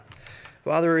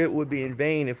Father, it would be in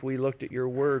vain if we looked at your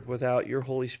word without your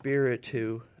Holy Spirit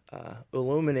to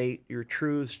illuminate your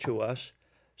truths to us.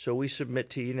 So we submit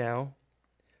to you now.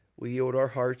 We yield our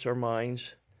hearts, our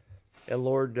minds. And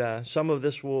Lord, some of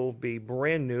this will be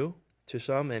brand new to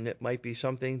some, and it might be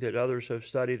something that others have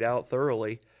studied out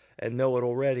thoroughly and know it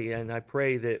already. And I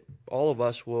pray that all of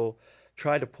us will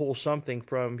try to pull something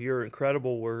from your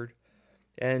incredible word.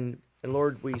 And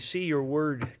Lord, we see your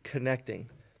word connecting.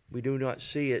 We do not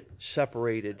see it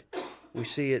separated. We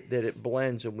see it that it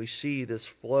blends, and we see this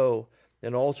flow.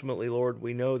 And ultimately, Lord,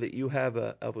 we know that you have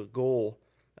a goal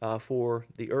for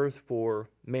the earth, for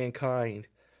mankind.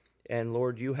 And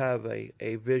Lord, you have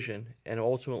a vision, and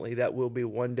ultimately that will be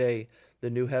one day the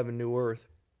new heaven, new earth.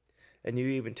 And you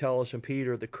even tell us in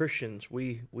Peter, the Christians,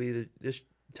 we this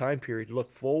time period look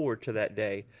forward to that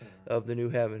day of the new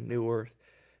heaven, new earth.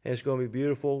 And it's going to be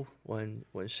beautiful when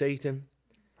Satan,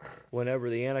 whenever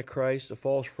the Antichrist, the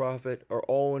false prophet, are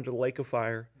all into the lake of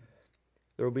fire.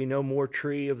 There will be no more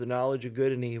tree of the knowledge of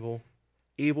good and evil.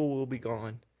 Evil will be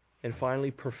gone. And finally,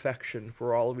 perfection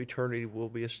for all of eternity will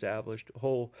be established.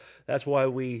 That's why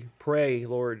we pray,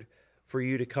 Lord, for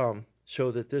you to come,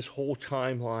 so that this whole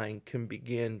timeline can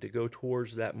begin to go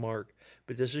towards that mark.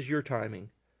 But this is your timing.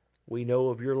 We know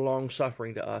of your long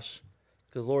suffering to us.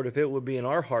 Because, Lord, if it would be in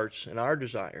our hearts and our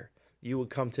desire, you would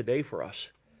come today for us.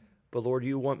 But, Lord,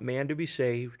 you want man to be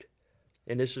saved,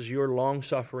 and this is your long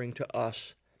suffering to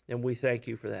us, and we thank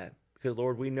you for that. Because,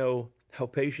 Lord, we know how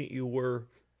patient you were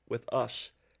with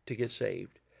us to get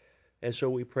saved. And so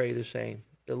we pray the same.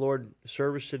 The Lord,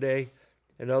 service today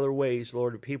in other ways,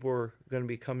 Lord, people are going to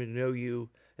be coming to know you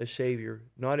as Savior,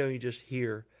 not only just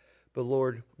here, but,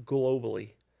 Lord, globally.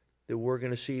 That we're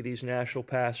going to see these national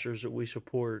pastors that we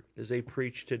support as they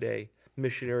preach today,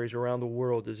 missionaries around the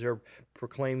world as they're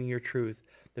proclaiming your truth.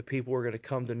 The people are going to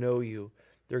come to know you.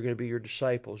 They're going to be your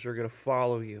disciples. They're going to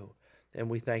follow you. And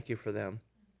we thank you for them.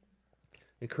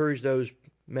 Encourage those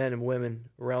men and women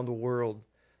around the world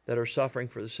that are suffering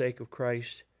for the sake of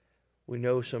Christ. We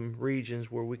know some regions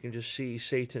where we can just see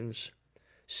Satan's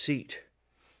seat,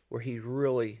 where he's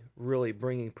really, really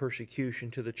bringing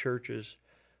persecution to the churches.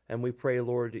 And we pray,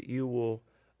 Lord, that you will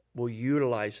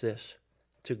utilize this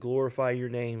to glorify your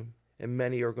name, and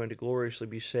many are going to gloriously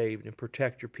be saved, and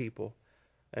protect your people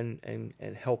and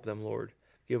help them, Lord.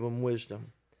 Give them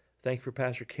wisdom. Thank you for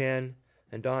Pastor Ken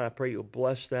and Don. I pray you'll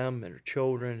bless them and their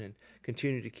children and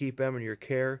continue to keep them in your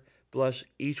care. Bless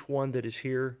each one that is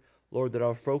here, Lord, that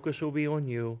our focus will be on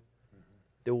you,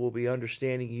 that we'll be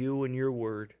understanding you and your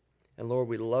word. And Lord,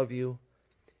 we love you.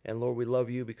 And Lord, we love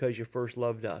you because you first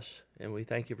loved us. And we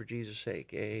thank you for Jesus' sake.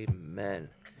 Amen.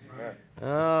 Amen.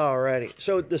 All righty.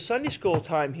 So the Sunday school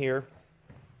time here,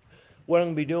 what I'm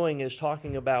going to be doing is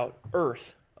talking about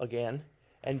earth again.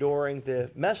 And during the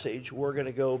message, we're going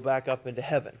to go back up into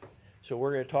heaven. So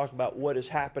we're going to talk about what is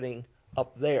happening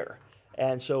up there.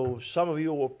 And so some of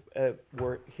you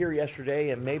were here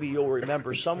yesterday, and maybe you'll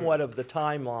remember somewhat of the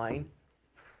timeline.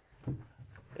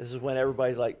 This is when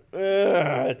everybody's like,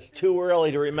 it's too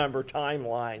early to remember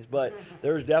timelines. But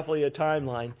there's definitely a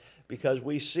timeline, because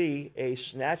we see a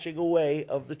snatching away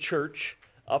of the church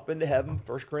up into heaven.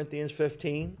 1 Corinthians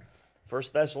 15, 1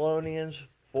 Thessalonians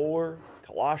 4,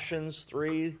 Colossians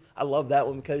 3. I love that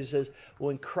one because it says,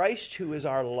 when Christ, who is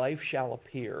our life, shall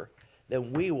appear,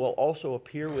 then we will also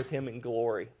appear with him in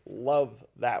glory. Love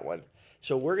that one.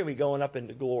 So we're going to be going up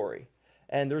into glory.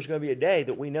 And there's going to be a day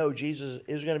that we know Jesus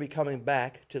is going to be coming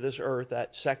back to this earth,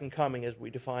 that second coming as we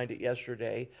defined it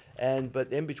yesterday.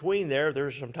 But in between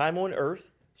there's some time on earth,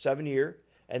 7 years,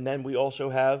 and then we also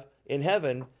have in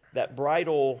heaven that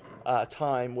bridal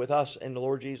time with us and the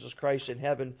Lord Jesus Christ in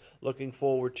heaven, looking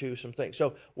forward to some things.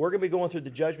 So we're going to be going through the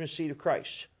judgment seat of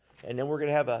Christ. And then we're going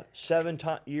to have a 7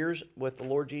 years with the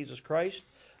Lord Jesus Christ.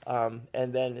 And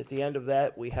then at the end of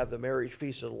that, we have the marriage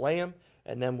feast of the Lamb.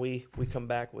 And then we come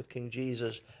back with King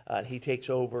Jesus. He takes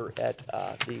over at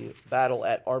the battle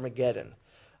at Armageddon.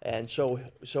 And so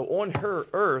on her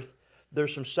earth,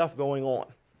 there's some stuff going on.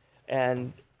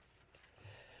 And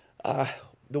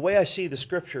the way I see the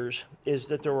scriptures is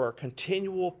that there are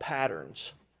continual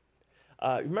patterns.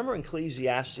 Remember in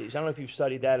Ecclesiastes, I don't know if you've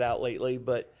studied that out lately,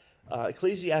 but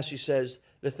Ecclesiastes says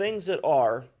the things that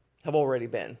are have already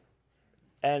been.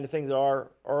 And the things that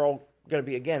are all going to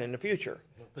be again in the future.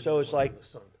 So it's like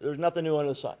there's nothing new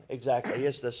under the sun. Exactly.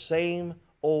 It's the same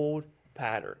old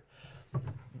pattern.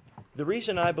 The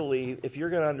reason I believe if you're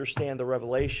going to understand the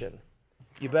Revelation,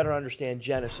 you better understand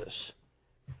Genesis.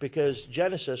 Because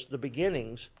Genesis, the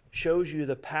beginnings, shows you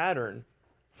the pattern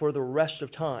for the rest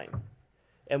of time.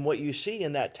 And what you see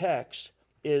in that text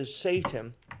is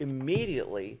Satan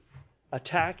immediately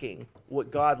attacking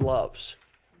what God loves.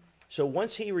 So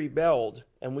once he rebelled,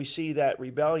 and we see that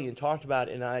rebellion talked about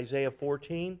in Isaiah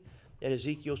 14 and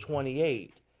Ezekiel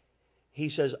 28, he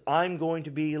says, I'm going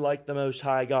to be like the Most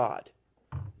High God.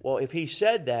 Well, if he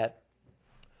said that,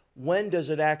 when does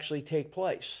it actually take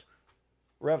place?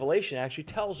 Revelation actually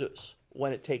tells us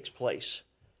when it takes place.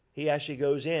 He actually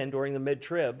goes in during the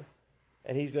mid-trib,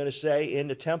 and he's going to say in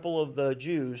the temple of the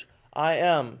Jews, I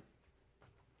am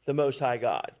the Most High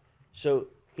God. So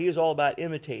he is all about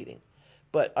imitating.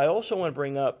 But I also want to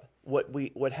bring up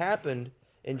what happened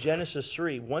in Genesis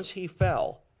 3. Once he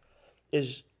fell,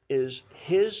 is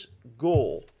his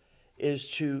goal is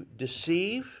to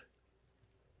deceive,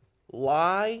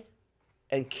 lie,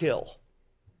 and kill.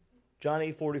 John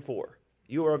 8:44.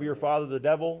 You are of your father the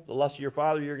devil. The lust of your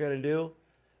father you're going to do.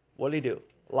 What did he do?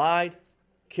 Lied,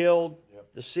 killed,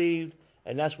 deceived,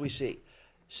 and that's what we see.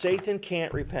 Satan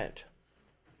can't repent.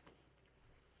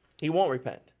 He won't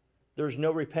repent. There's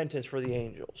no repentance for the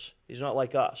angels. He's not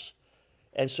like us.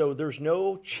 And so there's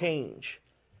no change.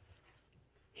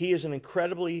 He is an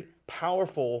incredibly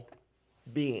powerful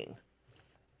being.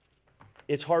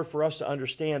 It's hard for us to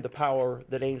understand the power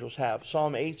that angels have.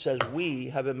 Psalm 8 says we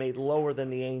have been made lower than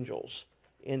the angels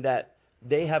in that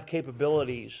they have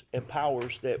capabilities and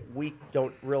powers that we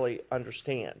don't really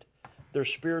understand.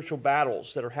 There's spiritual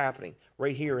battles that are happening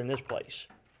right here in this place.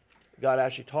 God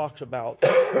actually talks about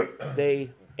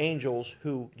angels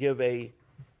who give a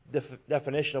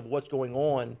definition of what's going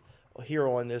on here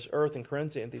on this earth in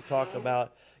Corinthians. He talked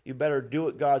about you better do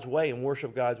it God's way and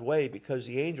worship God's way because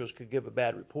the angels could give a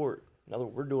bad report. In other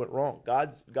words, we're doing it wrong.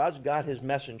 God's got his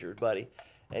messengers, buddy,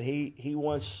 and he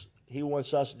wants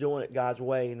us doing it God's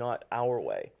way, not our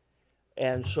way.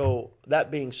 And so that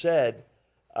being said,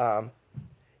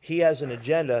 he has an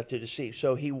agenda to deceive.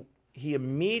 So he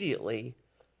immediately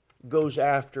goes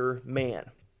after man.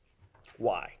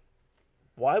 Why?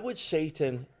 Why would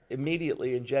Satan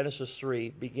immediately in Genesis 3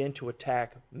 begin to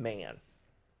attack man?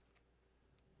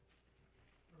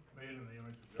 Made in the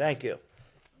image of God. Thank you.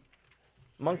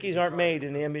 Monkeys aren't made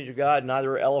in the image of God,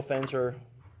 neither are elephants or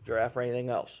giraffe or anything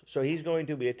else. So he's going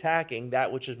to be attacking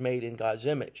that which is made in God's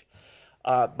image.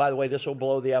 By the way, this will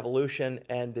blow the evolution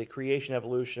and the creation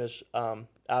evolutionists out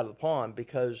of the pond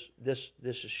because this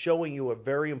is showing you a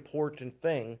very important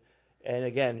thing. And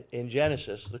again, in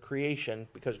Genesis, the creation,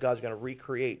 because God's going to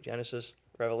recreate Genesis,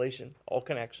 Revelation, all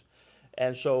connects.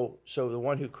 And so the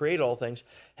one who created all things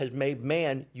has made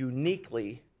man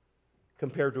uniquely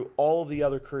compared to all of the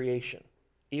other creation,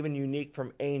 even unique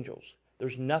from angels.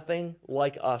 There's nothing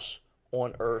like us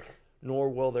on earth,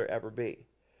 nor will there ever be.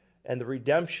 And the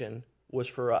redemption was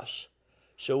for us.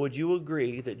 So would you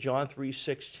agree that John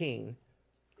 3:16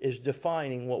 is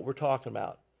defining what we're talking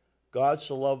about? God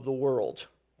so loved the world,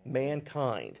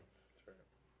 mankind.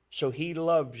 So he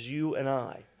loves you and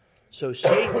I. So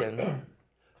Satan,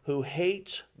 who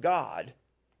hates God,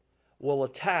 will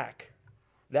attack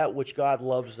that which God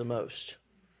loves the most.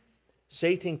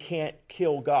 Satan can't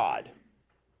kill God.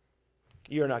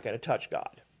 You're not going to touch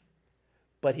God.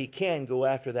 But he can go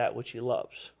after that which he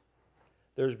loves.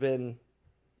 There's been,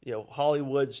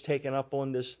 Hollywood's taken up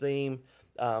on this theme.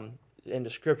 In the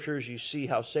scriptures, you see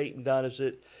how Satan does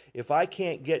it. If I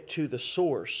can't get to the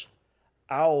source,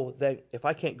 if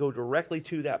I can't go directly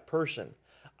to that person,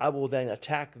 I will then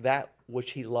attack that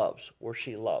which he loves or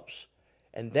she loves.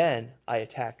 And then I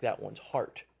attack that one's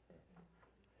heart.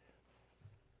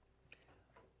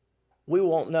 We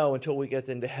won't know until we get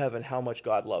into heaven how much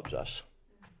God loves us.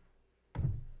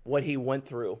 What he went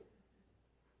through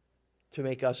to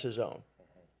make us his own.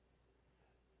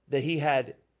 That he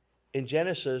had, in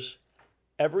Genesis,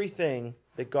 everything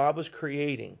that God was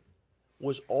creating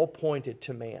was all pointed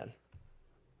to man.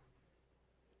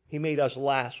 He made us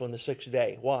last on the sixth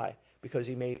day. Why? Because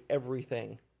he made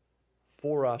everything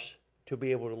for us to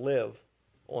be able to live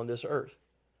on this earth.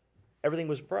 Everything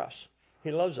was for us.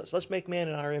 He loves us. Let's make man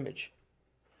in our image.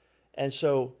 And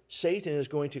so Satan is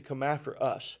going to come after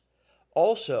us.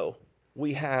 Also,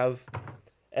 we have,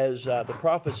 as the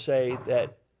prophets say,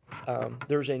 that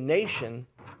there's a nation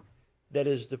that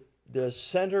is the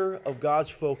center of God's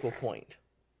focal point,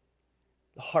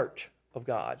 the heart of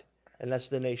God, and that's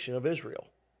the nation of Israel.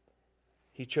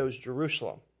 He chose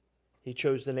Jerusalem. He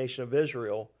chose the nation of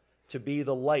Israel to be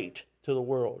the light to the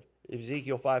world.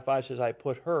 Ezekiel 5:5 says, I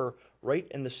put her right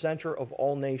in the center of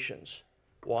all nations.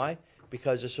 Why?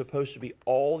 Because it's supposed to be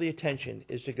all the attention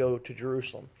is to go to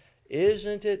Jerusalem.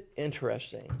 Isn't it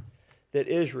interesting that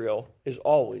Israel is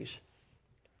always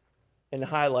in the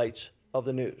highlights of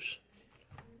the news?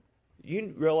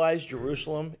 You realize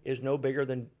Jerusalem is no bigger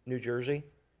than New Jersey?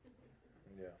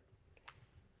 Yeah.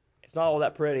 It's not all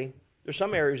that pretty. There's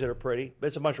some areas that are pretty, but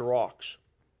it's a bunch of rocks.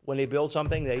 When they build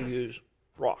something, they use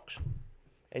rocks.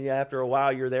 And after a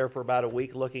while, you're there for about a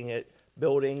week looking at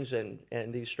buildings and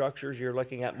these structures. You're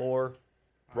looking at more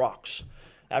rocks.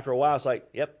 After a while, it's like,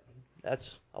 yep,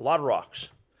 that's a lot of rocks.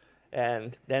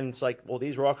 And then it's like, well,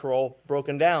 these rocks are all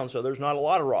broken down, so there's not a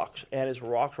lot of rocks. And it's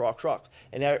rocks, rocks, rocks.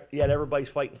 And yet everybody's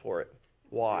fighting for it.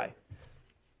 Why?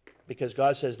 Because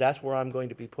God says that's where I'm going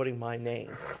to be putting my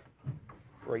name,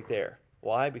 right there.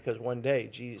 Why? Because one day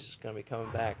Jesus is going to be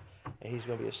coming back, and he's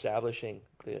going to be establishing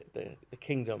the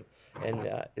kingdom,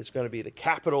 and it's going to be the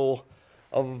capital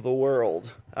of the world.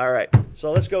 All right,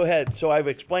 so let's go ahead. So I've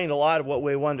explained a lot of what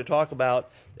we wanted to talk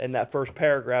about in that first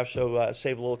paragraph, so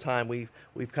save a little time.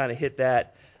 We've kind of hit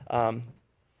that.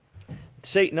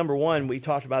 Satan, number one, we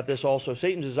talked about this also.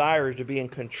 Satan's desire is to be in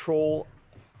control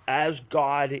as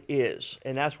God is,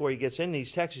 and that's where he gets in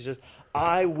these texts. He says,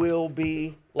 I will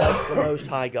be like the Most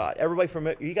High God. Everybody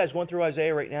familiar? You guys going through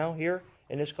Isaiah right now here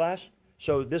in this class?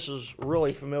 So this is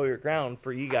really familiar ground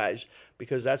for you guys,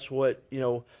 because that's what,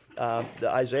 the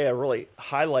Isaiah really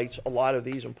highlights a lot of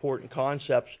these important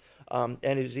concepts, and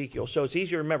Ezekiel. So it's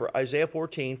easier to remember. Isaiah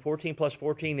 14 plus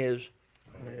 14 is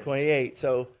 28.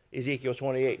 So Ezekiel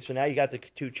 28. So now you got the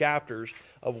two chapters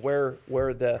of where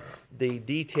the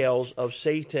details of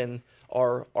Satan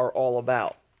are all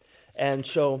about. And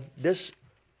so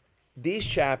these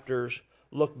chapters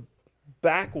look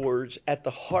backwards at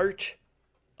the heart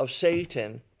of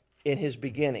Satan in his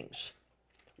beginnings,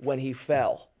 when he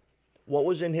fell. What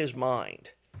was in his mind?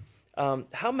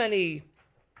 How many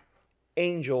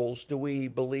angels do we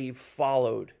believe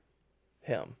followed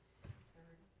him?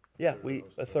 Yeah,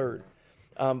 a third.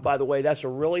 By the way, that's a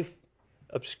really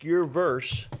obscure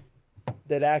verse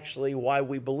that actually why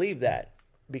we believe that.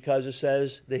 Because it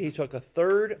says that he took a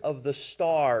third of the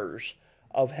stars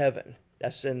of heaven.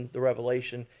 That's in the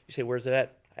Revelation. You say, where's it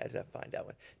at? I had to find that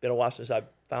one. It's been a while since I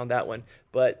found that one.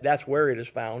 But that's where it is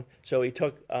found. So he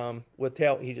took,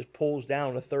 he just pulls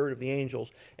down a third of the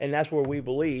angels. And that's where we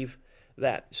believe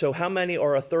that. So how many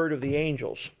are a third of the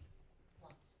angels?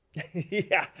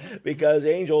 Yeah, because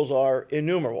angels are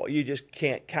innumerable. You just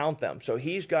can't count them. So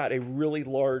he's got a really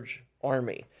large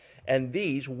army. And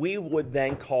these we would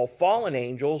then call fallen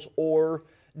angels or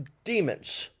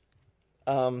demons.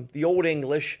 The Old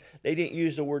English, they didn't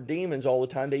use the word demons all the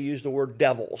time. They used the word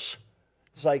devils.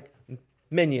 It's like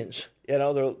minions, they're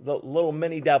the little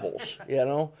mini devils,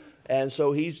 And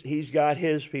so he's got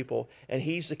his people, and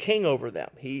he's the king over them.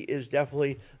 He is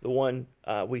definitely the one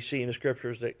we see in the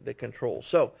scriptures that controls.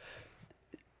 So,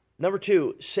 number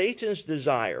two, Satan's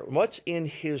desire. What's in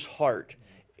his heart?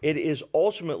 It is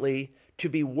ultimately to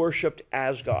be worshipped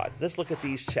as God. Let's look at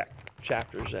these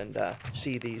chapters and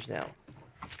see these now.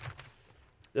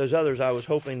 Those others I was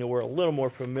hoping that were a little more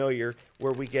familiar,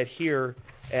 where we get here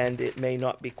and it may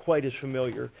not be quite as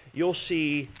familiar. You'll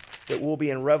see that we'll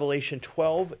be in Revelation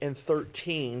 12 and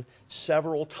 13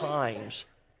 several times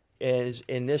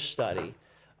in this study.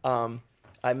 I'm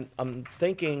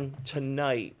thinking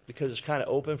tonight, because it's kind of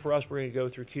open for us, we're going to go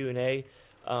through Q&A.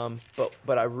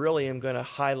 But I really am going to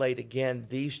highlight again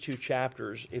these two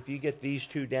chapters. If you get these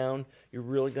two down, you're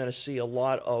really going to see a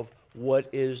lot of what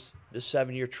is the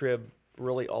 7-year trib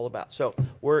really all about. So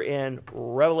we're in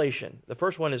Revelation. The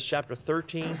first one is chapter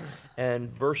 13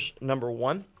 and verse number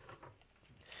 1.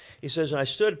 He says, and I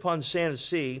stood upon the sand of the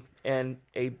sea and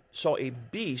saw a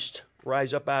beast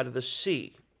rise up out of the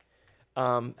sea,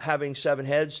 having 7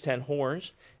 heads, 10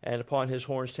 horns, and upon his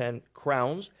horns 10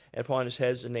 crowns, and upon his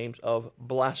heads the names of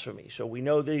blasphemy. So we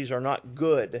know these are not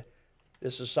good.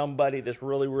 This is somebody that's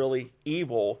really, really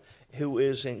evil, who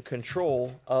is in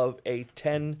control of a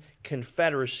 10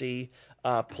 confederacy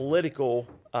political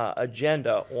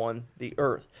agenda on the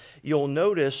earth. You'll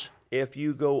notice if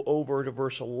you go over to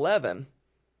verse 11,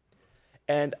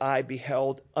 and I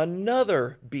beheld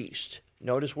another beast.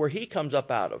 Notice where he comes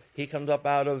up out of. He comes up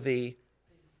out of the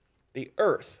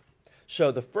earth.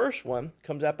 So the first one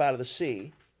comes up out of the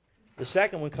sea. The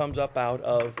second one comes up out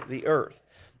of the earth.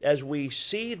 As we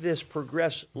see this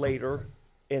progress later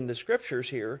in the scriptures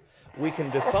here, we can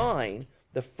define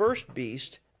the first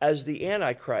beast as the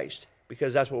Antichrist,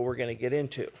 because that's what we're going to get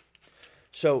into.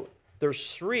 So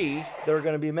there's 3 that are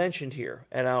going to be mentioned here,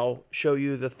 and I'll show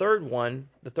you the third one,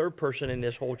 the third person in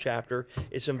this whole chapter.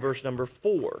 It's in verse number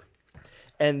 4.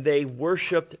 And they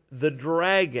worshipped the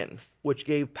dragon, which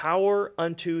gave power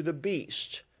unto the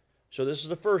beast. So this is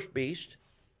the first beast.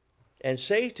 And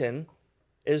Satan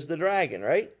is the dragon,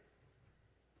 right?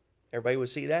 Everybody would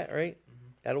see that, right? Mm-hmm.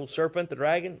 That old serpent, the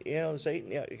dragon,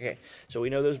 Satan. Yeah, okay. So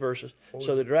we know those verses.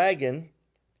 So the dragon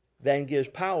then gives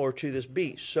power to this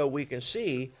beast. So we can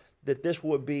see that this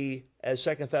would be as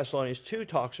 2 Thessalonians 2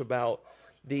 talks about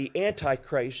the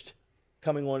Antichrist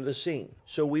coming onto the scene.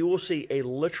 So we will see a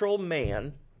literal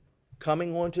man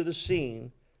coming onto the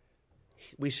scene.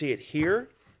 We see it here,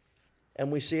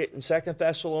 and we see it in 2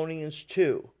 Thessalonians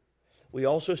 2. We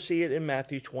also see it in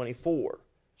Matthew 24.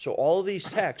 So all of these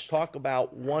texts talk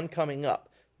about one coming up.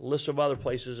 A list of other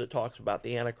places it talks about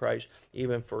the Antichrist,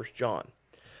 even 1 John.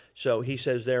 So he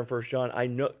says there in 1 John,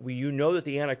 you know that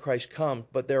the Antichrist comes,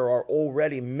 but there are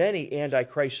already many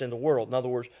Antichrists in the world. In other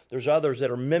words, there's others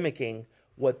that are mimicking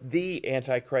what the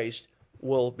Antichrist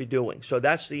will be doing. So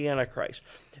that's the Antichrist.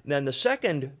 And then the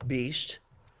second beast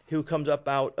who comes up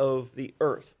out of the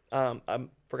earth, I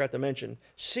forgot to mention,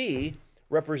 sea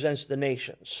represents the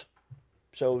nations.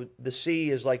 So the sea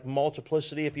is like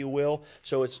multiplicity, if you will.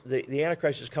 So it's the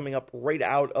Antichrist is coming up right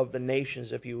out of the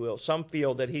nations, if you will. Some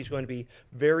feel that he's going to be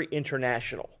very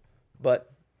international,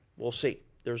 but we'll see.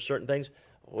 There's certain things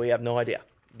we have no idea.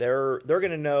 They're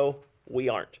going to know, we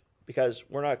aren't, because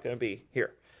we're not going to be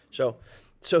here. So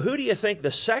who do you think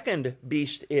the second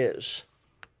beast is?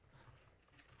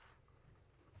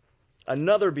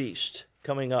 Another beast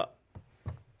coming up.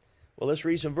 Well, let's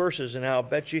read some verses, and I'll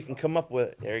bet you can come up with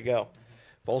it. There you go.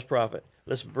 False prophet.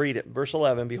 Let's read it. Verse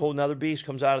 11. Behold, another beast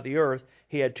comes out of the earth.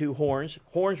 He had 2 horns.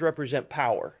 Horns represent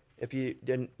power. If you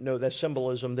didn't know that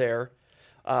symbolism there.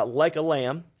 Like a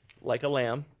lamb. Like a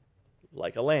lamb.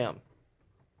 Like a lamb.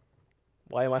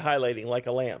 Why am I highlighting like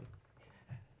a lamb?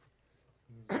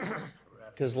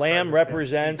 Because lamb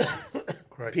represents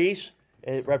peace.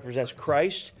 It represents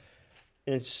Christ.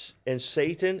 And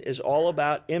Satan is all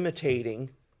about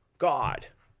imitating God.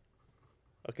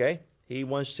 Okay? He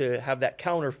wants to have that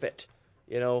counterfeit,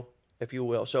 if you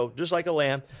will. So just like a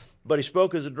lamb, but he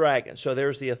spoke as a dragon. So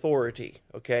there's the authority,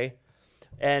 okay?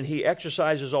 And he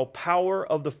exercises all power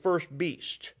of the first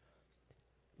beast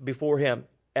before him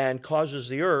and causes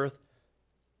the earth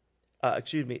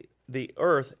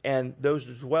and those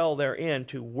that dwell therein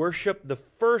to worship the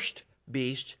first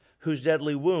beast whose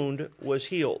deadly wound was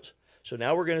healed. So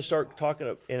now we're going to start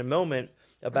talking in a moment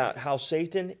about how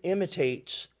Satan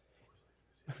imitates.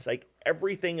 It's like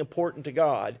everything important to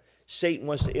God, Satan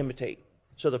wants to imitate.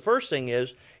 So the first thing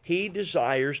is he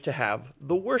desires to have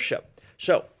the worship.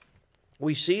 So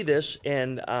we see this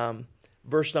in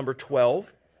verse number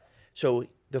 12. So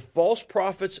the false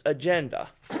prophet's agenda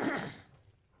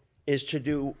is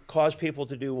to cause people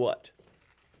to do what?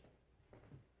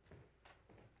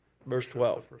 Verse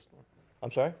 12. The first one.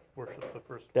 I'm sorry? Worship the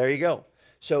first one. There you go.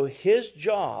 So his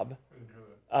job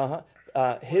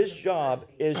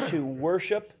is to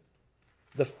worship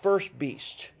the first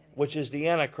beast, which is the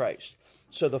Antichrist.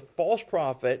 So the false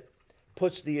prophet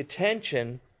puts the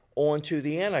attention onto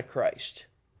the Antichrist.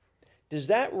 Does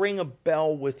that ring a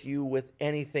bell with you with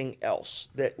anything else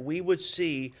that we would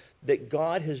see that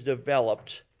God has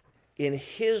developed in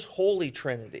His Holy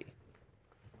Trinity?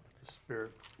 The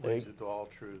Spirit leads you to all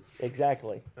truth.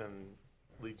 Exactly. And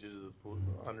leads you to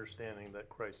the understanding that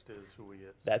Christ is who He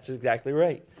is. That's exactly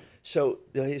right. So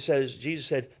Jesus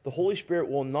said, the Holy Spirit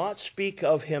will not speak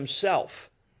of Himself,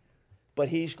 but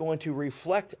He's going to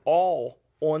reflect all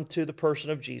onto the person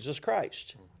of Jesus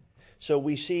Christ. So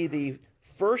we see the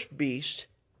first beast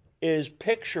is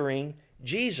picturing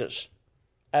Jesus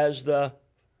as the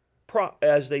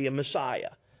Messiah.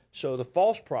 So the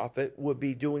false prophet would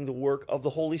be doing the work of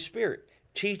the Holy Spirit,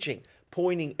 teaching,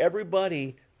 pointing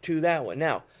everybody to that one.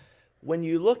 Now, when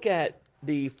you look at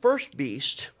the first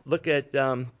beast, look at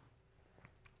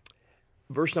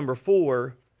verse number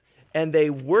 4, and they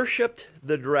worshipped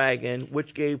the dragon,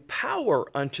 which gave power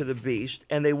unto the beast,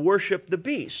 and they worshipped the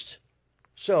beast.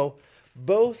 So,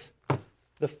 both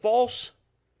the false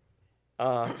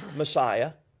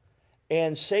Messiah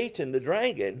and Satan, the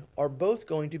dragon, are both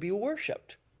going to be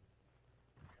worshipped.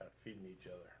 Kind of feeding each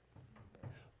other.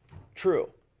 True.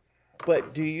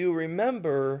 But do you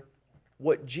remember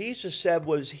what Jesus said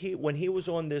was when He was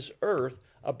on this earth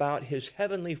about His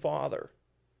heavenly Father?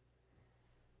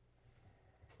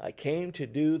 I came to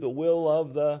do the will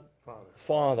of the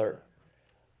Father.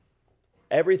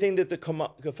 Everything that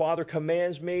the Father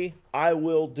commands me, I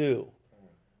will do.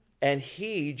 And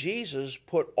Jesus,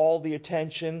 put all the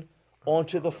attention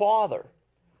onto the Father.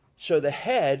 So the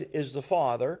head is the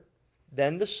Father,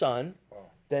 then the Son,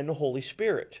 then the Holy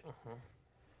Spirit.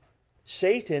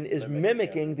 Satan is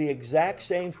mimicking the exact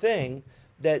same thing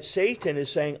that Satan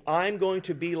is saying, I'm going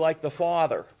to be like the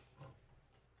Father.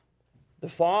 The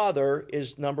Father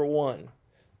is number 1.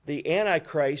 The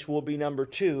Antichrist will be number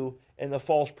 2, and the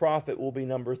false prophet will be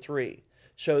number 3.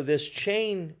 So this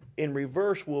chain in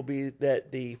reverse will be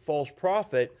that the false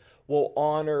prophet will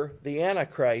honor the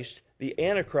Antichrist. the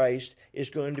Antichrist is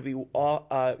going to be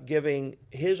giving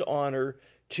his honor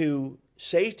to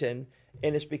Satan,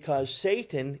 and it's because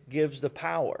Satan gives the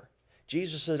power.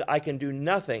 Jesus said, I can do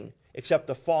nothing except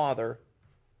the Father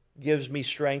gives me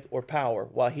strength or power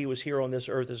while he was here on this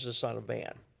earth as the Son of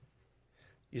Man.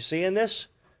 You seeing this?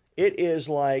 It is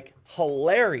like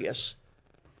hilarious.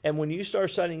 And when you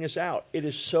start studying this out, it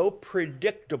is so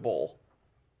predictable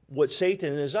what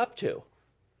Satan is up to.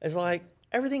 It's like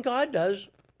everything God does,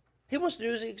 he wants to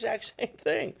do the exact same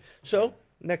thing. So,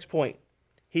 next point.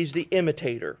 He's the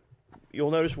imitator.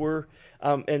 You'll notice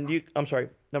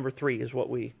number 3 is what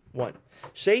we want.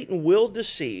 Satan will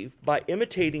deceive by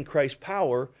imitating Christ's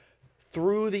power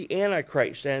through the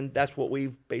Antichrist. And that's what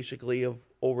we've basically have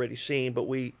already seen, but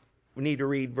we need to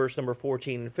read verse number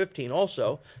 14 and 15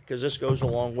 also, because this goes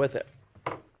along with it.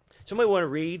 Somebody want to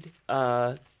read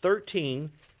 13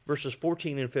 verses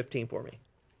 14 and 15 for me?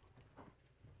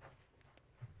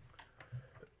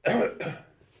 And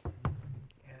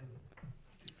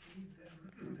deceive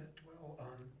them that dwell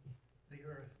on the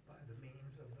earth by the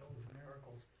means of those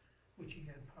miracles which he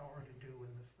had power to do in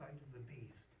the sight of the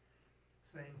beast,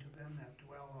 saying to them that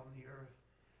dwell on the earth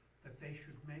that they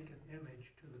should make an image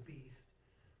to the beast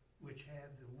which had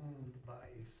the wound by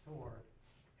a sword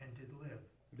and did live.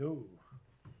 No.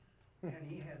 And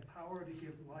he had power to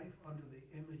give life unto the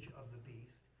image of the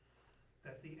beast,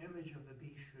 that the image of the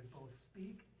beast should both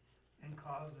speak and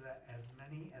cause that as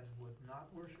many as would not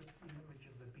worship the image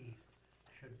of the beast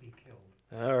should be killed.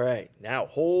 All right. Now, a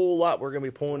whole lot we're going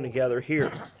to be pulling together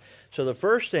here. So the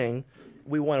first thing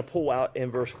we want to pull out in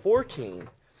verse 14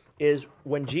 is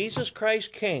when Jesus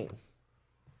Christ came,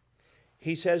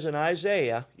 he says in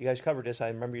Isaiah, you guys covered this, I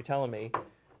remember you telling me,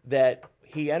 that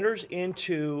he enters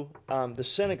into the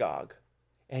synagogue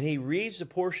and he reads the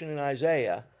portion in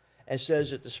Isaiah and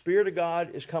says that the Spirit of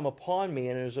God is come upon me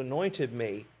and has anointed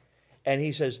me. And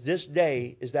he says, this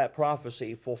day is that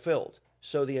prophecy fulfilled.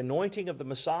 So the anointing of the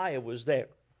Messiah was there.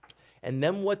 And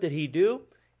then what did he do?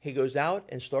 He goes out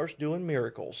and starts doing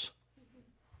miracles.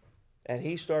 And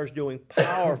he starts doing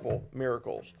powerful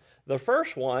miracles. The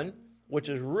first one, which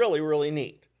is really, really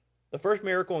neat. The first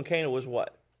miracle in Cana was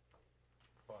what?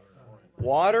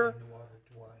 Water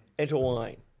into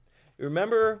wine. You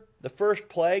remember the first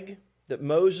plague that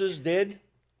Moses did?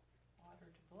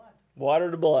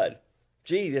 Water to blood.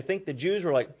 Gee, you think the Jews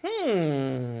were like,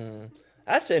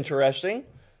 that's interesting.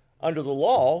 Under the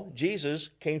law, Jesus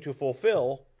came to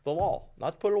fulfill the law,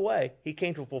 not to put it away. He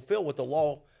came to fulfill what the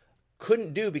law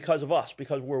couldn't do because of us,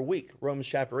 because we're weak. Romans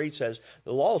chapter 8 says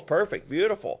the law is perfect,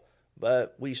 beautiful,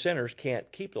 but we sinners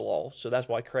can't keep the law, so that's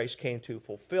why Christ came to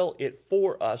fulfill it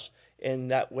for us,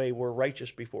 and that way we're righteous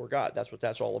before God. That's what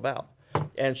that's all about.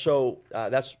 And so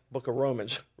that's book of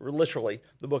Romans. Literally,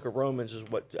 the book of Romans is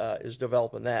what is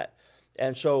developing that.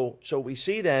 And so we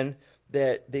see then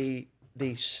that the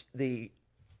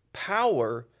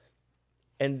power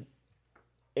and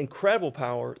incredible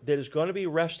power that is going to be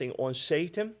resting on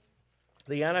Satan,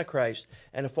 the Antichrist,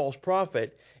 and the false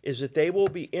prophet is that they will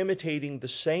be imitating the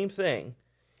same thing,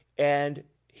 and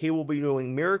he will be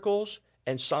doing miracles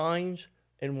and signs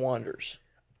and wonders.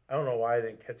 I don't know why I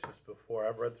didn't catch this before.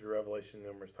 I've read through Revelation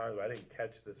numerous times, but I didn't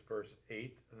catch this verse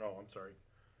 8. No, I'm sorry.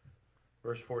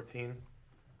 Verse 14.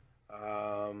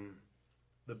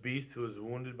 The beast who is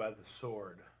wounded by the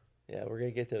sword. Yeah, we're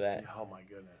going to get to that. Oh my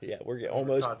goodness. Yeah, we're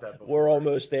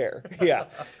almost there. Yeah.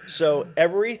 So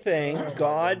everything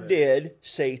God did,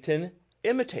 Satan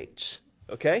imitates.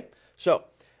 Okay?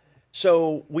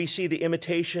 So we see the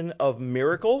imitation of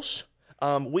miracles.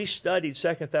 We studied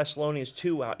 2 Thessalonians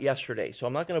 2 out yesterday, so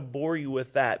I'm not going to bore you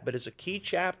with that, but it's a key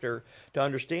chapter to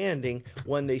understanding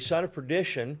when the son of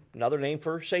perdition, another name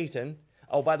for Satan.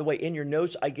 Oh, by the way, in your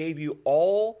notes, I gave you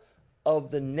all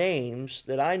of the names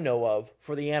that I know of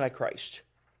for the Antichrist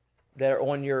that are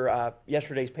on your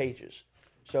yesterday's pages.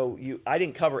 So I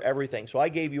didn't cover everything. So I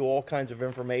gave you all kinds of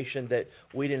information that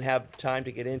we didn't have time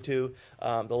to get into.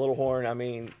 The little horn,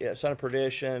 son of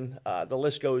perdition. The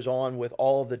list goes on with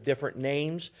all of the different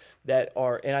names that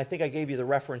are, and I think I gave you the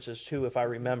references too, if I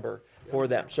remember, for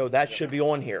them. So that should be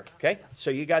on here. Okay. So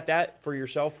you got that for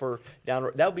yourself for down.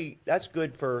 That's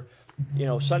good for,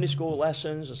 Sunday school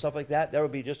lessons and stuff like that. That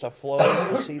would be just a flow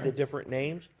to see the different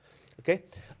names. Okay.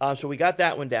 So we got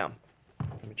that one down.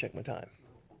 Let me check my time.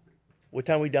 What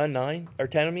time are we done? 9 or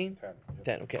 10?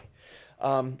 10. Okay.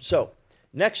 So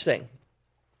next thing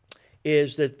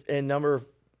is that, and number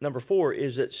 4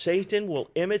 is that Satan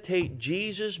will imitate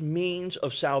Jesus' means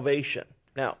of salvation.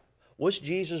 Now, what's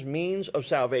Jesus' means of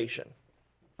salvation?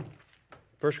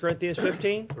 1 Corinthians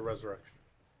 15. The resurrection.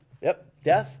 Yep.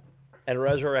 Death and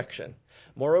resurrection.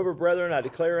 Moreover, brethren, I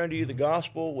declare unto you the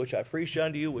gospel which I preached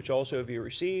unto you, which also have you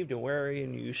received, and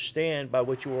wherein you stand, by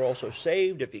which you were also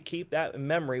saved, if you keep that in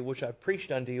memory which I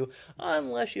preached unto you,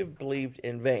 unless you have believed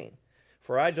in vain.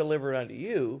 For I delivered unto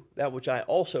you that which I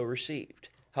also received,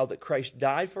 how that Christ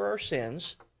died for our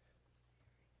sins,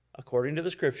 according to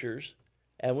the Scriptures,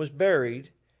 and was buried,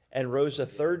 and rose the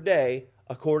third day,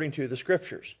 according to the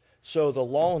Scriptures. So the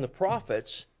law and the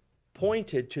prophets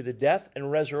pointed to the death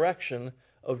and resurrection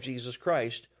of Jesus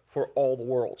Christ for all the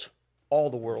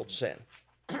world's sin.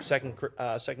 1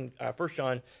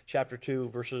 John chapter 2,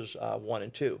 verses 1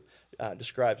 and 2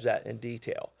 describes that in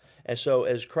detail. And so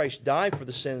as Christ died for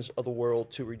the sins of the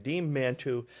world to redeem man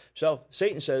to himself,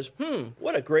 Satan says,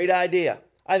 what a great idea.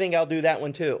 I think I'll do that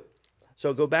one too.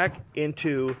 So go back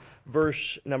into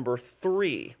verse number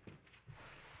 3.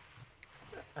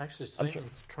 Actually,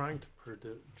 Satan's trying to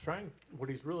what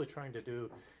he's really trying to do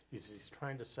is he's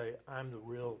trying to say, I'm the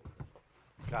real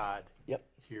God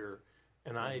here,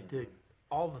 and I did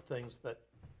all the things that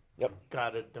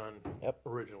God had done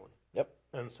originally.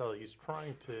 And so he's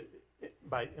trying to,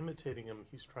 by imitating him,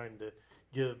 he's trying to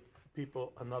give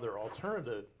people another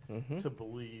alternative to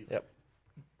believe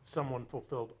someone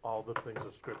fulfilled all the things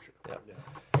of Scripture.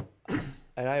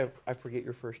 And I forget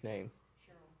your first name.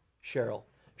 Cheryl.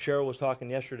 Cheryl was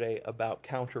talking yesterday about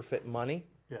counterfeit money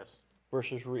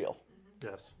versus real.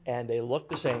 And they look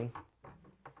the same,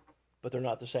 but they're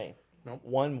not the same.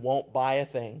 One won't buy a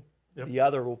thing. The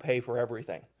other will pay for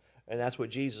everything. And that's what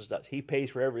Jesus does. He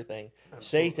pays for everything.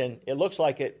 Absolutely. Satan, it looks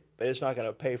like it, but it's not going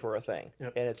to pay for a thing.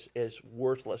 And it's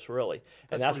worthless, really.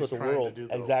 And that's what the world, do,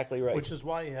 exactly right. Which is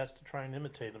why he has to try and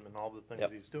imitate him in all the things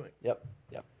he's doing.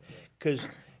 Because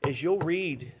as you'll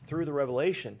read through the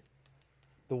Revelation,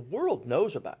 the world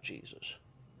knows about Jesus.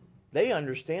 They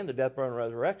understand the death, burial, and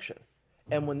resurrection.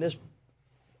 And when this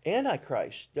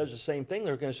Antichrist does the same thing,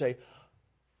 they're going to say,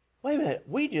 wait a minute,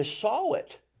 we just saw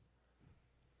it.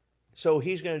 So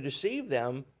he's going to deceive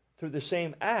them through the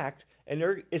same act,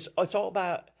 and it's all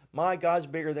about my God's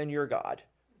bigger than your God,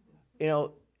 and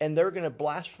they're going to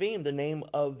blaspheme the name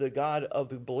of the God of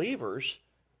the believers,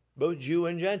 both Jew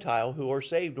and Gentile, who are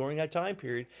saved during that time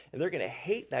period, and they're going to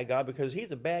hate that God because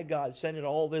he's a bad God, sending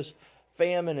all this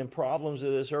famine and problems to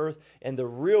this earth, and the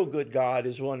real good God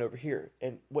is one over here.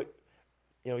 And what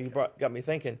got me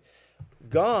thinking,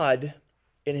 God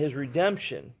in His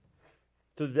redemption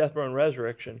through the death, burial, and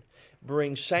resurrection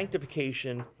brings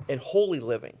sanctification and holy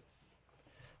living.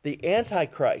 The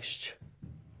Antichrist,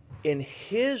 in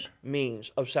his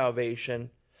means of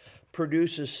salvation,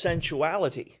 produces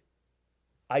sensuality,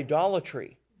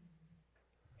 idolatry,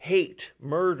 hate,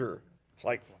 murder. It's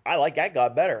like, I like that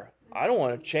God better. I don't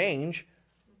want to change.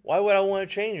 Why would I want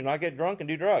to change and not get drunk and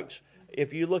do drugs?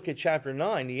 If you look at chapter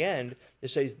 9, the end, it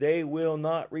says they will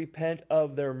not repent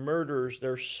of their murders,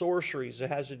 their sorceries. It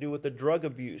has to do with the drug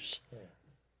abuse.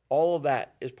 All of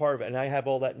that is part of it, and I have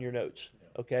all that in your notes,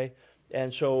 okay?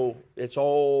 And so it's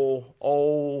all,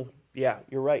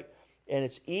 you're right. And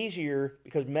it's easier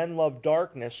because men love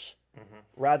darkness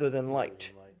rather than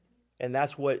light. And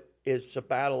that's what is the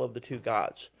battle of the two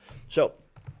gods. So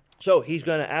he's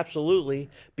going to absolutely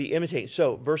be imitating.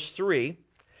 So verse 3,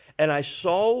 and I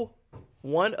saw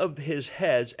one of his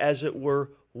heads as it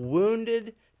were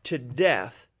wounded to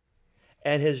death,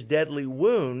 and his deadly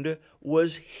wound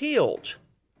was healed.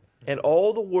 And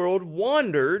all the world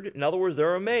wondered, in other words,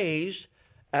 they're amazed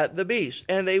at the beast.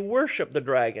 And they worship the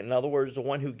dragon, in other words, the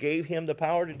one who gave him the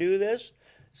power to do this.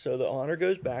 So the honor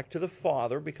goes back to the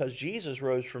Father because Jesus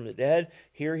rose from the dead.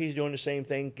 Here he's doing the same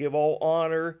thing. Give all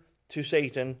honor to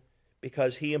Satan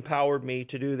because he empowered me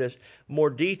to do this. More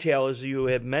detail, as you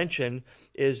have mentioned,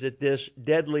 is that this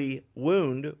deadly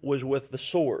wound was with the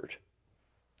sword.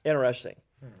 Interesting.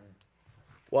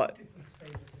 What? What did he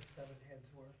say that the 7 heads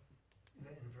were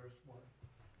in verse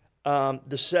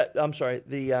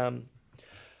 1?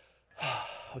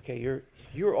 Okay,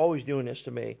 you're always doing this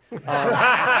to me.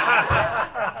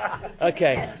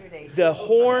 Okay, the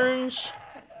horns,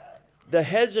 the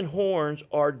heads and horns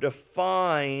are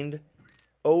defined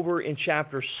over in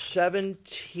chapter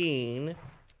 17,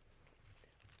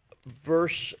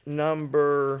 verse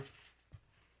number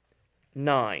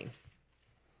 9.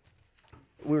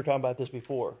 We were talking about this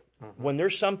before. When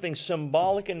there's something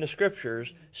symbolic in the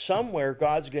Scriptures, somewhere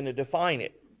God's going to define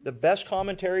it. The best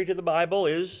commentary to the Bible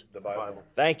is? The Bible.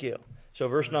 Thank you. So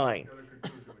verse 9. The other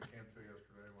conclusion we came to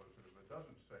yesterday was that if it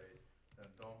doesn't say, then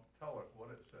don't tell it what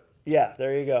it says. Yeah,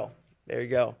 there you go. There you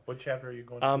go. What chapter are you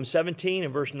going to? 17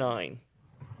 and verse 9.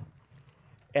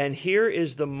 And here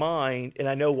is the mind, and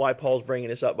I know why Paul's bringing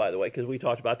this up, by the way, because we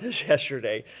talked about this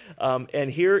yesterday. And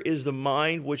here is the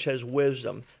mind which has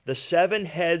wisdom. The 7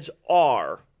 heads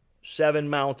are 7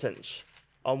 mountains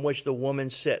on which the woman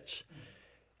sits.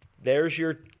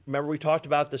 Remember we talked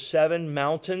about the 7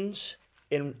 mountains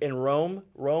in Rome?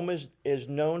 Rome is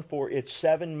known for its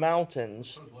 7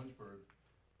 mountains. So is Lynchburg.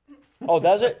 Oh,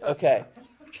 does it? Okay.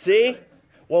 See?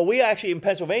 Well, we actually, in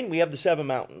Pennsylvania, we have the 7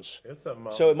 mountains. It's a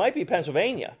mountain. So it might be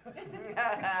Pennsylvania.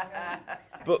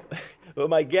 But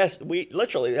my guess, we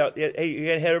literally, hey, you're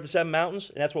going to head over the 7 mountains?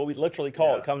 And that's what we literally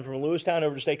call it. It comes from Lewistown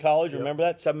over to State College. Remember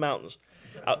that? 7 mountains.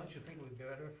 Don't you think it would be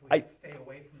better if we stay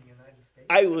away from the United States?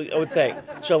 I would think.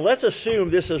 So let's assume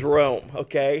this is Rome,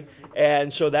 okay?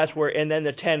 And so that's where, and then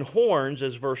the 10 horns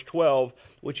is verse 12,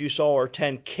 which you saw are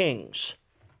 10 kings.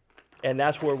 And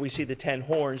that's where we see the 10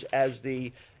 horns as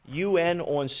the UN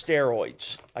on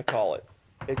steroids, I call it.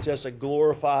 It's just a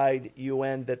glorified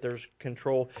UN that there's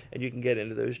control, and you can get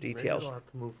into those Maybe details. you'll have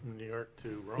to move from New York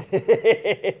to Rome.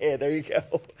 There you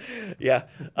go. Yeah.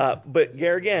 But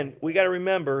here again, we got to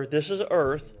remember, this is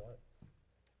Earth,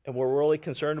 and we're really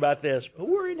concerned about this. But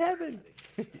we're in heaven,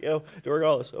 during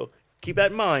all this. So keep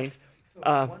that in mind. So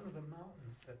one of the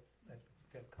mountains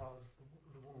that caused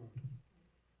the wound.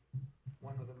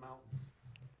 One of the mountains,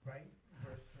 right?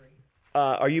 Verse 3.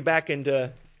 Are you back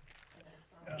into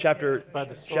chapter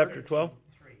 12?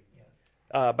 3,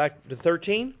 yes. Back to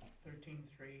 13?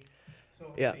 13:3.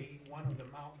 So it Yeah. would be one of the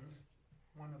mountains.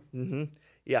 Mm-hmm.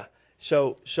 Yeah.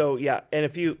 So yeah.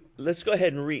 And let's go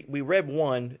ahead and read. We read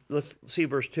 1. Let's see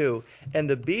verse 2. And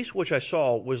the beast which I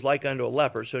saw was like unto a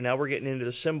leopard. So now we're getting into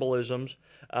the symbolisms.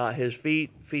 His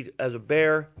feet as a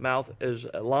bear, mouth as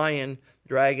a lion.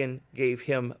 Dragon gave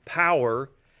him power,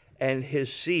 and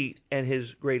his seat and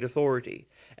his great authority.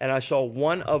 And I saw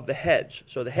one of the heads.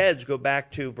 So the heads go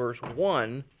back to verse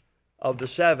 1 of the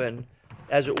 7,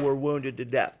 as it were, wounded to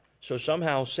death. So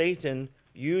somehow Satan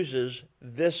uses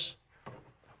this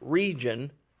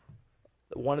region,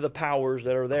 one of the powers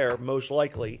that are there, most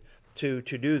likely, to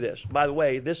do this. By the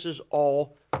way, this is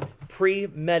all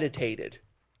premeditated.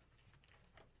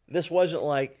 This wasn't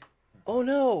like, oh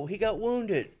no, he got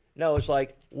wounded. No, it's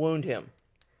like, wound him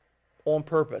on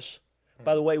purpose.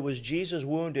 By the way, was Jesus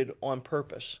wounded on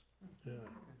purpose? Yeah.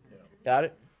 Got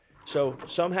it? So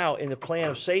somehow in the plan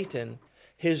of Satan,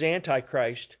 his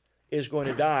Antichrist is going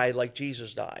to die like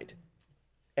Jesus died.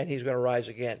 And he's going to rise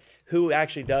again. Who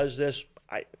actually does this?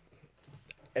 I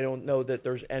don't know that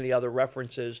there's any other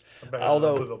references.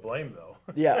 Although the blame though.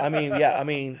 Yeah.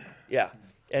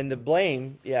 And the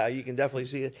blame, you can definitely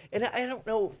see it. And I don't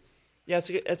know. Yeah,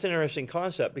 that's an interesting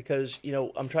concept because,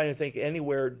 I'm trying to think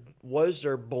anywhere, was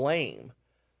there blame,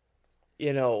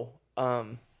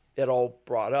 at all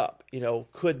brought up?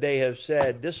 Could they have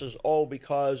said this is all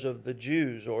because of the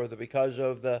Jews or because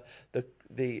of the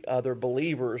other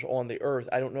believers on the earth?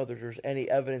 I don't know that there's any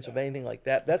evidence of anything like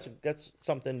that. That's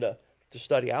something to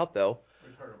study out, though. What are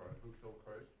you talking about? Who killed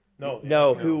Christ?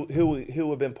 No, who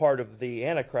have been part of the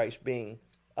Antichrist being,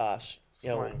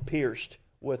 Slain. pierced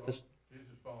with the.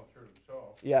 Jesus volunteered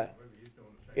himself. Yeah. Maybe he's doing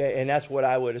the same. Yeah, and that's what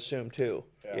I would assume too.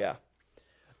 Yeah.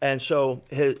 And so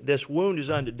this wound is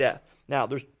unto death. Now,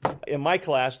 in my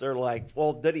class, they're like,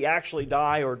 well, did he actually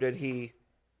die, or did he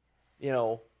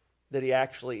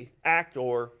actually act,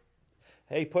 or,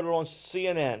 hey, put it on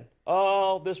CNN.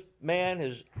 Oh, this man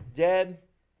is dead.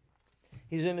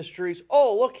 He's in the streets.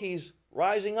 Oh, look, he's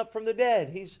rising up from the dead.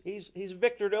 He's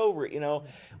victored over it.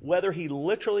 Whether he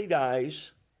literally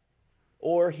dies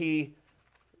or he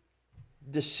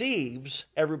deceives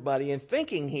everybody in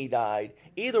thinking he died,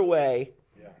 either way,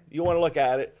 you want to look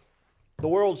at it, the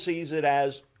world sees it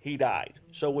as he died.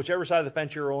 So whichever side of the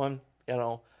fence you're on,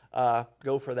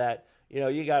 go for that.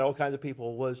 You got all kinds of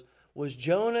people. Was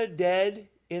Jonah dead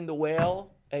in the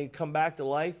whale and come back to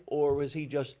life, or was he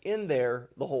just in there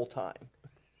the whole time?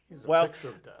 He's a picture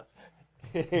of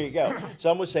death. There you go.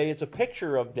 Some would say it's a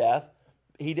picture of death.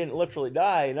 He didn't literally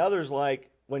die. And others, like,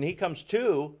 when he comes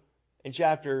to in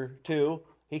chapter 2,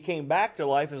 he came back to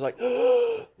life and is like,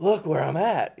 oh, look where I'm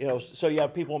at. So you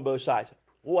have people on both sides.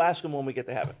 We'll ask them when we get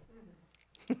to heaven.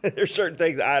 There's certain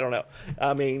things I don't know.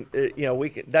 I mean, we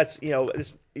can. That's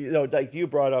it's, like you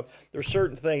brought up. There's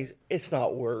certain things it's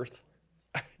not worth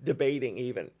debating.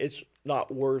 Even it's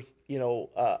not worth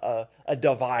a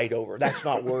divide over. That's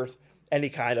not worth any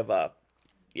kind of a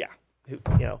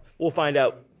We'll find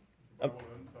out. The Bible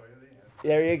doesn't tell you the answer.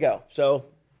 There you go. So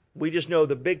we just know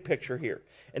the big picture here.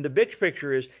 And the big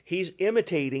picture is he's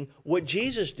imitating what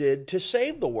Jesus did to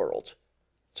save the world,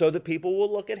 so that people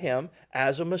will look at him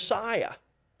as a Messiah.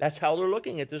 That's how they're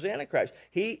looking at this Antichrist.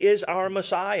 He is our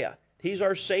Messiah. He's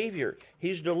our Savior.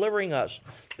 He's delivering us.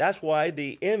 That's why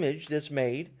the image that's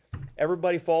made,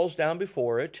 everybody falls down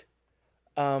before it,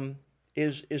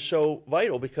 is so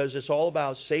vital, because it's all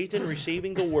about Satan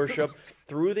receiving the worship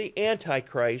through the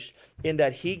Antichrist, in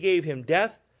that he gave him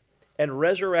death and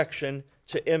resurrection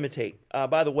to imitate.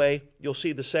 By the way, you'll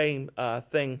see the same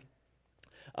thing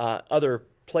other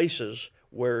places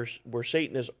where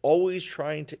Satan is always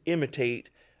trying to imitate.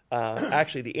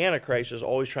 Actually, the Antichrist is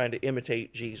always trying to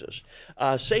imitate Jesus.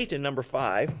 Satan, number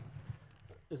 5.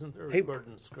 Isn't there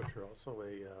recorded in Scripture also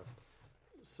a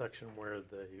section where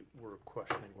they were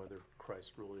questioning whether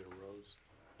Christ really arose?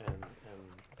 And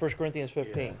 1 Corinthians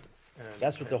 15. Yeah,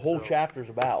 that's what the whole chapter is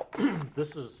about.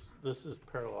 This is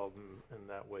paralleled in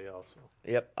that way also.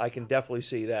 Yep, I can definitely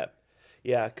see that.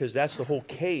 Yeah, because that's the whole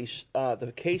case.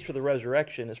 The case for the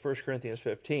resurrection is 1 Corinthians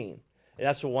 15. And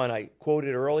that's the one I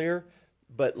quoted earlier.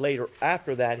 But later,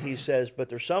 after that, he says, but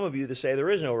there's some of you that say there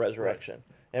is no resurrection.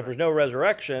 Right. And if there's no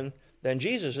resurrection, then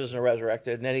Jesus isn't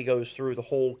resurrected. And then he goes through the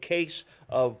whole case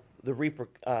of the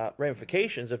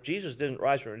ramifications. If Jesus didn't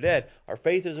rise from the dead, our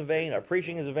faith is in vain, our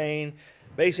preaching is in vain.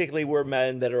 Basically, we're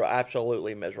men that are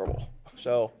absolutely miserable.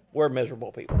 So we're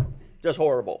miserable people. Just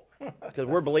horrible. Because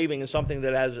we're believing in something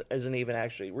that isn't even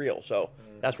actually real. So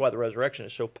that's why the resurrection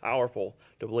is so powerful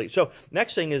to believe. So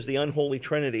next thing is the unholy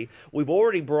trinity. We've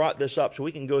already brought this up, so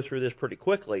we can go through this pretty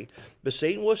quickly. But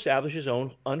Satan will establish his own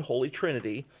unholy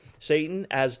trinity. Satan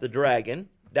as the dragon.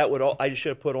 That would I should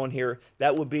have put on here.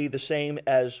 That would be the same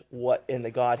as what in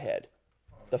the Godhead.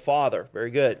 The Father.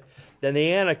 Very good. Then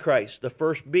the Antichrist, the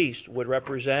first beast, would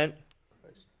represent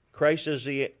Christ as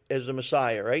the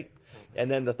Messiah, right? And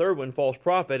then the third one, false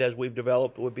prophet, as we've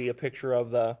developed, would be a picture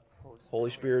of the Holy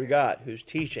Spirit of God, who's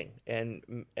teaching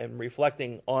and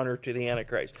reflecting honor to the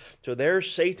Antichrist. So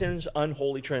there's Satan's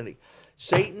unholy trinity.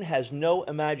 Satan has no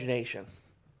imagination.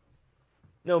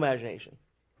 No imagination.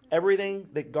 Everything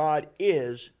that God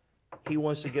is, he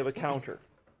wants to give a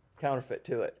counterfeit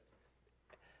to it.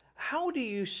 How do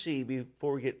you see,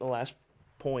 before we get to the last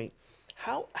point,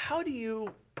 how do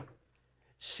you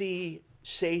see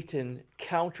Satan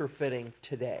counterfeiting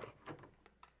today?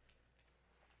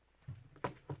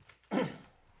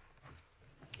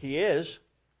 He is.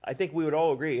 I think we would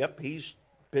all agree. Yep, he's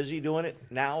busy doing it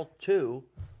now too.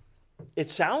 It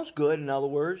sounds good, in other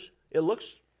words. It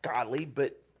looks godly,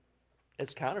 but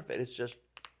it's counterfeit. It's just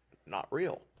not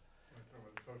real.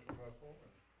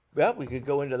 Yeah, we could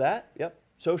go into that. Yep.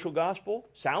 Social gospel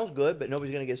sounds good, but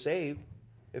nobody's going to get saved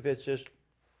if it's just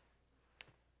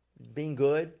being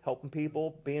good, helping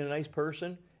people, being a nice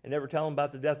person, and never telling them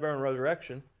about the death, burial, and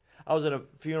resurrection. I was at a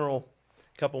funeral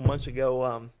a couple months ago.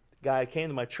 A guy came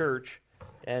to my church,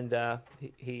 and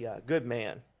he good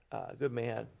man,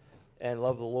 and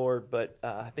loved the Lord, but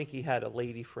I think he had a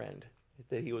lady friend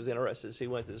that he was interested. So he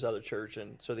went to this other church,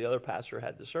 and so the other pastor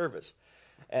had the service.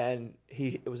 And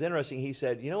it was interesting. He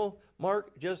said,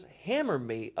 Mark, just hammer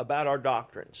me about our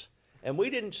doctrines. And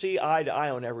we didn't see eye to eye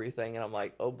on everything. And I'm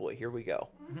like, oh boy, here we go.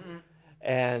 Mm-hmm.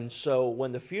 And so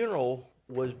when the funeral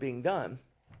was being done,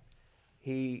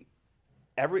 it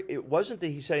wasn't that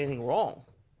he said anything wrong.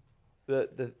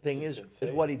 The thing is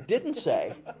what he didn't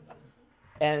say.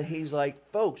 And he's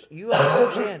like, folks, you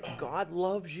understand, God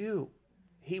loves you.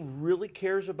 He really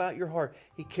cares about your heart.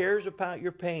 He cares about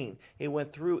your pain. He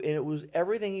went through, and it was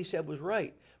everything he said was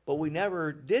right. But we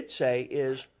never did say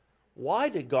is, why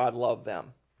did God love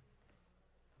them?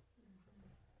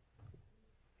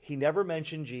 He never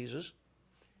mentioned Jesus.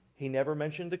 He never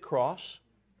mentioned the cross.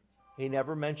 He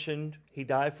never mentioned he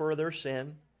died for their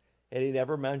sin. And he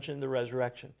never mentioned the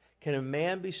resurrection. Can a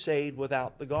man be saved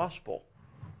without the gospel?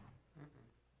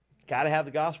 Got to have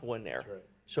the gospel in there. That's right.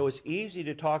 So it's easy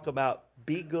to talk about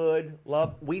be good,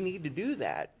 love. We need to do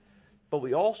that. But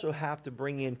we also have to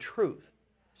bring in truth.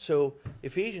 So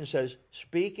Ephesians says,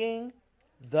 speaking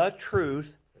the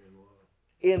truth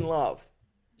in love.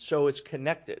 So it's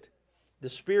connected. The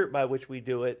spirit by which we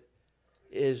do it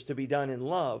is to be done in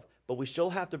love, but we still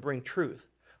have to bring truth.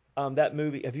 That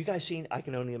movie, have you guys seen I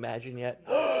Can Only Imagine yet?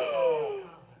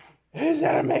 Isn't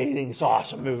that amazing? It's an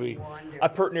awesome movie. Wonderful. I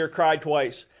pert near cried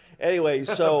twice. Anyway,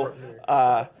 so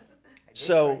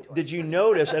did you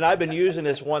notice, and I've been using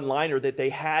this one-liner that they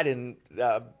had in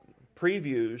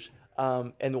previews,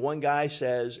 and the one guy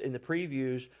says in the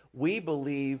previews, we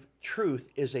believe truth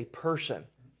is a person.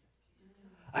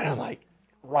 And I'm like,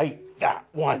 write that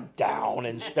one down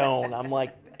in stone. I'm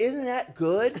like, isn't that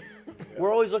good?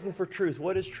 We're always looking for truth.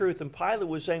 What is truth? And Pilate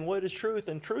was saying, what is truth?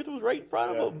 And truth was right in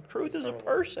front of him. Truth is a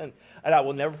person. And I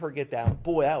will never forget that.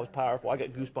 Boy, that was powerful. I got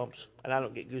goosebumps. And I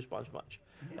don't get goosebumps much.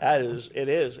 It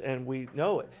is. And we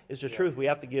know it. It's the truth. We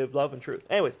have to give love and truth.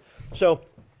 Anyways, so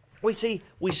We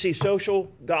see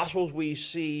social gospels. We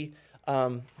see,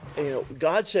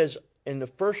 God says in the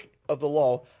first of the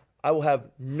law, I will have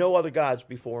no other gods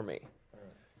before me.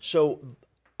 So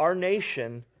our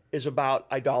nation is about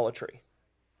idolatry.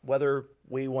 Whether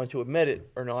we want to admit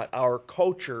it or not, our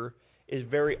culture is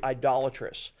very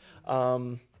idolatrous.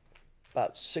 About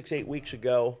 6-8 weeks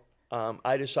ago,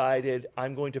 I decided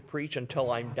I'm going to preach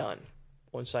until I'm done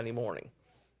on Sunday morning.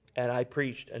 And I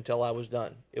preached until I was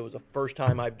done. It was the first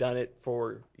time I've done it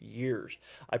for years.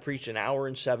 I preached 1 hour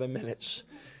and 7 minutes.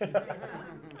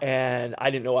 And I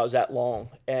didn't know I was that long.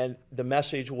 And the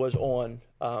message was on,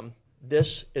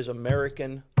 this is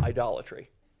American idolatry.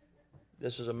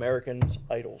 This is Americans'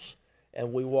 idols.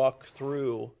 And we walk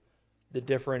through the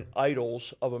different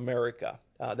idols of America.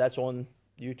 That's on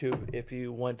YouTube if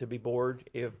you want to be bored,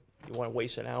 if you want to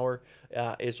waste an hour.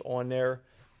 It's on there.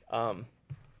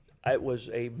 It was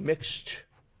a mixed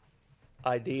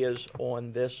ideas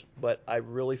on this, but I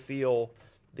really feel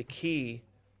the key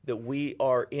that we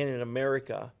are in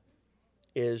America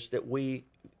is that we,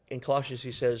 in Colossians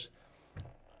he says,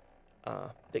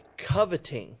 that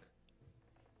coveting,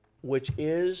 which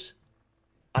is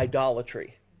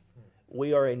idolatry.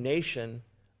 We are a nation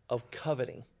of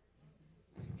coveting.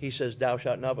 He says, thou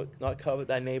shalt not covet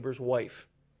thy neighbor's wife.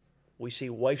 We see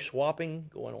wife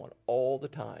swapping going on all the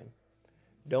time.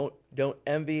 Don't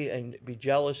envy and be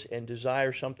jealous and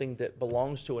desire something that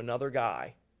belongs to another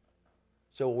guy.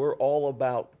 So we're all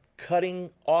about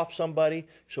cutting off somebody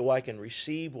so I can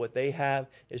receive what they have.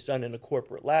 It's done in the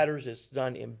corporate ladders. It's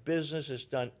done in business. It's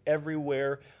done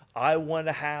everywhere. I want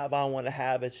to have.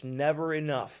 It's never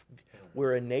enough.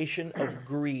 We're a nation of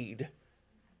greed,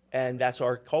 and that's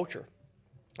our culture.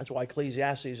 That's why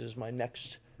Ecclesiastes is my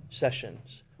next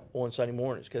sessions on Sunday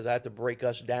mornings, because I have to break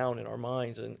us down in our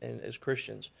minds and as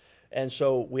Christians. And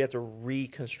so we have to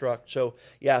reconstruct. So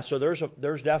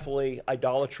there's definitely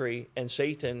idolatry, and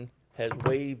Satan has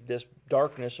waved this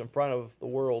darkness in front of the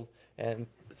world, and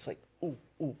it's like, ooh,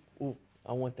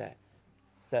 I want that.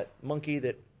 It's that monkey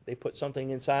that they put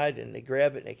something inside and they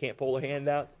grab it and they can't pull their hand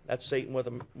out. That's Satan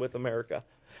with America.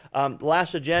 The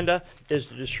last agenda is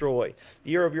to destroy.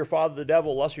 The year of your father the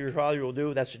devil, lust of your father you will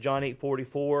do. That's John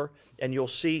 8:44, and you'll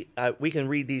see. We can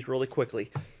read these really quickly.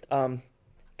 Can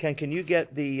you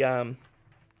get the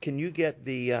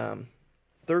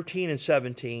 13 and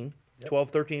 17, Yep. 12,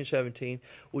 13, and 17?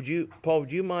 Paul?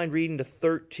 Would you mind reading the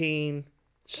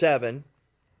 13:7?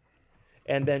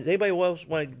 And then anybody else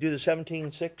want to do the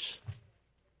 17:6?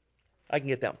 I can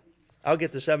get them. I'll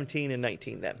get the 17 and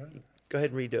 19 then. Go ahead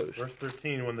and read those. Verse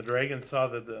 13, when the dragon saw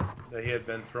that he had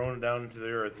been thrown down into the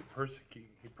earth,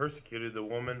 he persecuted the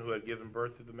woman who had given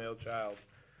birth to the male child.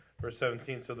 Verse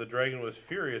 17, so the dragon was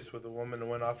furious with the woman and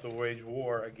went off to wage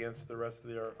war against the rest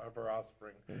of her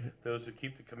offspring, those who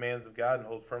keep the commands of God and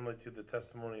hold firmly to the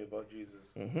testimony about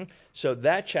Jesus. So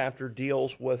that chapter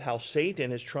deals with how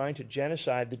Satan is trying to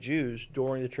genocide the Jews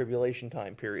during the tribulation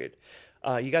time period.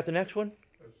 You got the next one?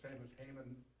 The same as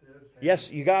Haman did.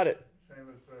 Yes, you got it. Same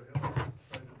as Hitler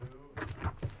tried to do.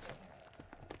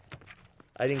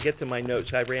 I didn't get to my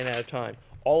notes. I ran out of time.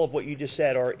 All of what you just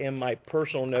said are in my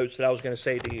personal notes that I was going to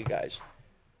say to you guys.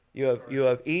 You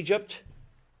have Egypt,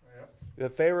 you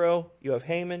have Pharaoh, you have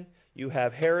Haman, you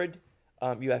have Herod,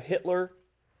 you have Hitler,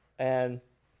 and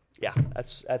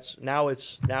that's now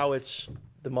it's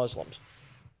the Muslims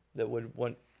that would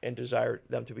want and desire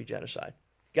them to be genocide.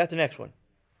 Got the next one.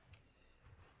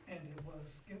 And it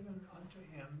was given unto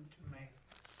him to make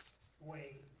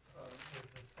way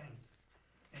with the saints,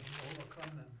 and to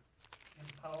overcome them. And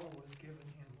power was given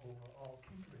him over all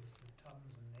kindreds and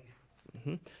tongues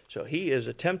and nations. So he is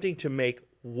attempting to make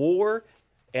war,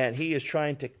 and he is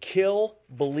trying to kill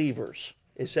believers.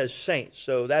 It says saints,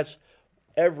 so that's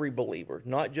every believer,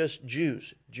 not just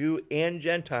Jews. Jew and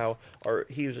Gentile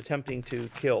he was attempting to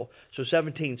kill. So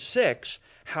 17:6,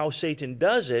 how Satan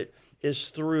does it is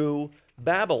through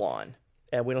Babylon.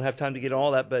 And we don't have time to get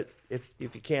all that, but if you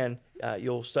can,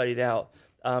 you'll study it out.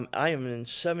 I am in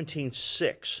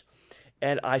 17:6.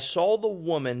 And I saw the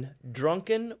woman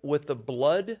drunken with the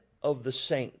blood of the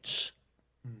saints.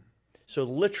 So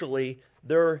literally,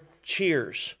 they're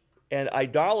cheers. And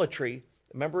idolatry,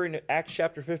 remember in Acts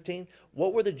chapter 15,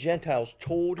 what were the Gentiles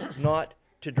told not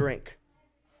to drink?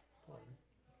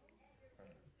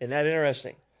 Isn't that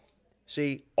interesting?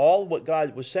 See, all what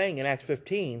God was saying in Acts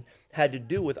 15 had to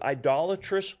do with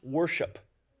idolatrous worship.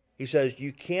 He says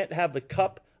you can't have the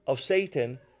cup of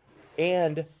Satan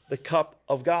and the cup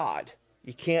of God.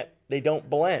 You can't, they don't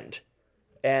blend.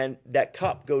 And that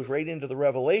cup goes right into the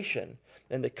Revelation.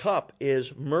 And the cup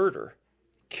is murder,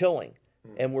 killing.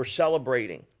 And we're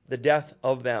celebrating the death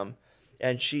of them.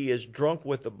 and she is drunk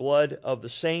with the blood of the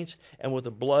saints and with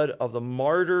the blood of the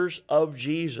martyrs of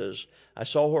Jesus. I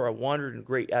saw her, I wondered in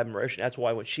great admiration. That's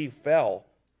why when she fell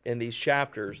in these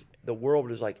chapters, the world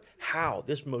was like, how?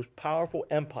 This most powerful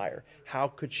empire, how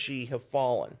could she have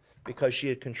fallen? Because she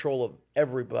had control of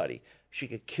everybody. She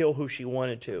could kill who she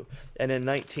wanted to. And in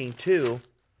 19:2,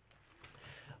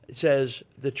 it says,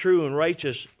 the true and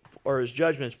righteous are his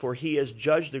judgments, for he has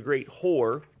judged the great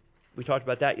whore. We talked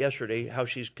about that yesterday, how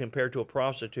she's compared to a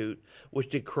prostitute, which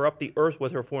did corrupt the earth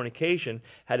with her fornication,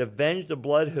 had avenged the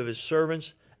blood of his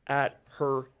servants at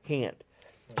her hand.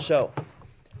 So,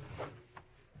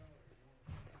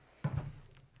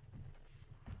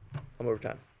 I'm over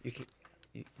time.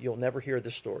 You'll never hear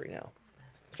this story now.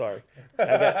 Sorry.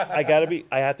 I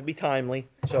have to be timely,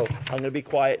 so I'm going to be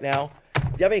quiet now. Do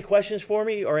you have any questions for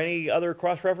me or any other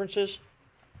cross references?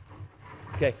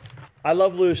 Okay. I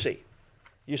love Lucy.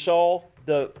 You saw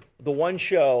the one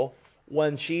show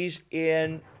when she's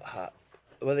in what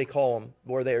do they call them,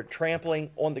 where they're trampling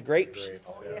on the grapes.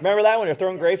 Yeah. Remember that when they're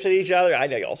throwing grapes at each other? I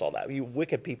know y'all saw that. You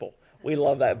wicked people. We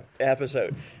love that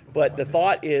episode. But the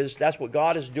thought is that's what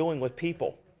God is doing with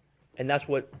people, and that's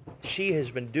what she has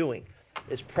been doing,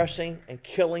 is pressing and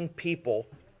killing people,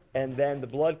 and then the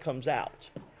blood comes out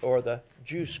or the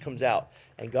juice comes out,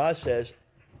 and God says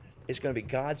it's going to be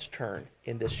God's turn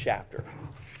in this chapter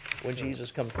when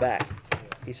Jesus comes back.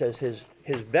 He says his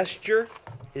vesture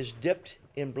is dipped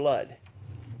in blood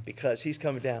because he's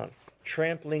coming down,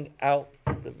 trampling out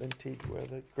the vintage where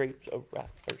the grapes of wrath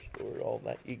are stored. All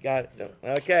that. You got it.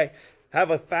 Okay. Have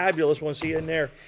a fabulous one. See you in there.